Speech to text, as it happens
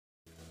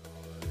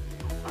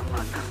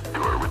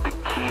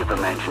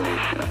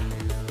imagination.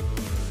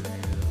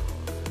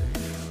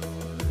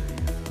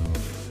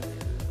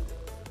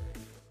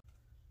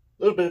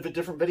 A little bit of a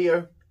different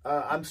video.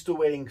 I'm still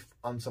waiting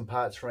on some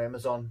parts from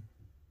Amazon.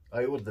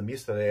 I ordered them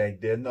yesterday.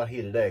 They're not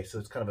here today, so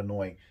it's kind of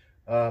annoying.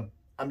 I'm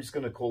just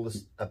going to call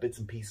this a bits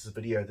and pieces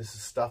video. This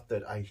is stuff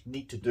that I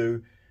need to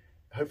do.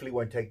 Hopefully it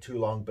won't take too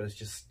long, but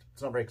it's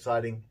not very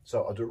exciting.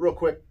 So I'll do it real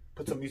quick,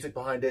 put some music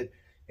behind it,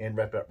 and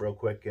wrap it up real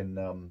quick and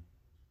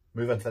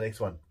move on to the next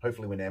one.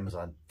 Hopefully when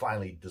Amazon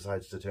finally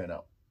decides to turn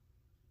up.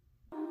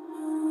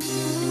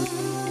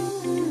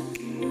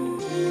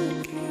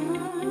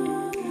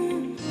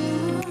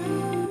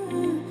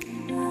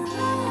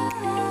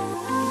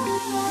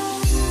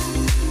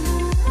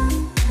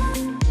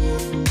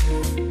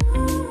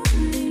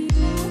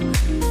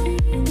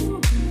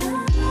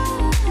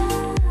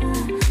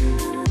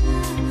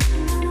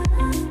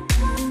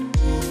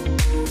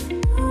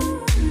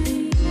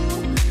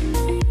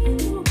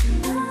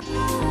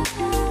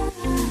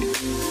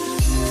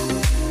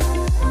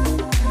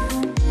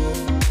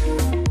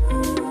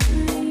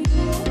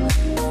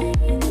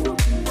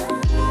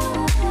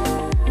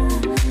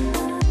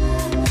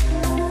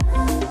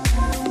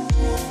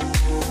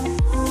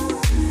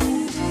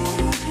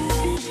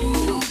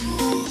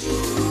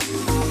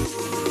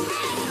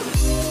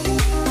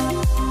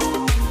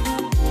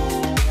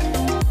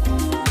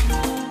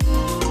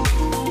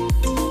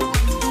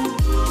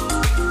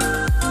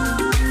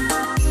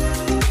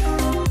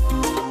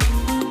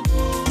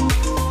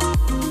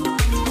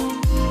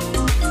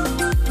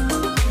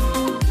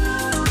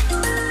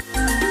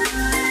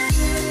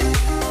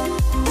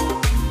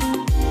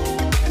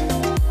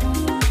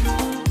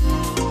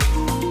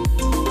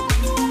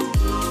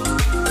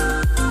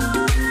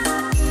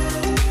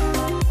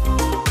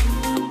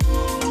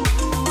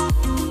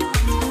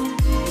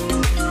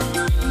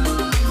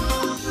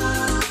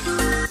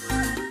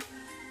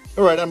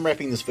 Alright, I'm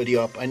wrapping this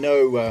video up. I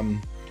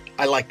know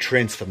I like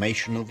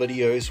transformational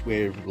videos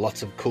where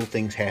lots of cool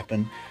things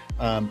happen.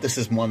 This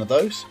is one of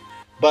those,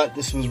 but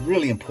this was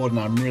really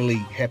important. I'm really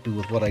happy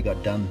with what I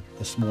got done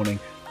this morning.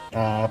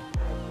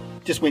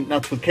 Just went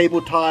nuts with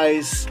cable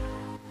ties,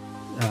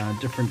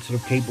 different sort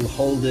of cable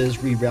holders,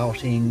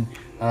 rerouting,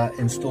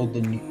 installed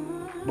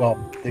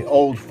the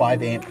old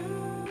 5 amp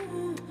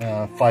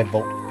 5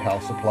 volt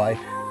power supply.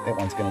 That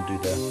one's going to do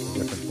the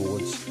different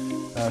boards.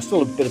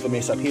 Still a bit of a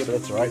mess up here, but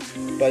that's alright.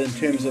 But in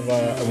terms of,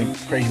 I went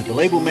crazy with the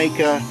label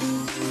maker,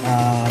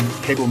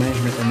 cable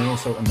management, and then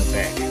also in the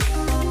back.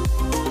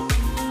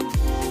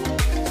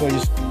 So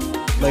just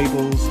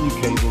labels, new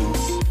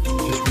cables,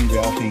 just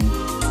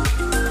rerouting.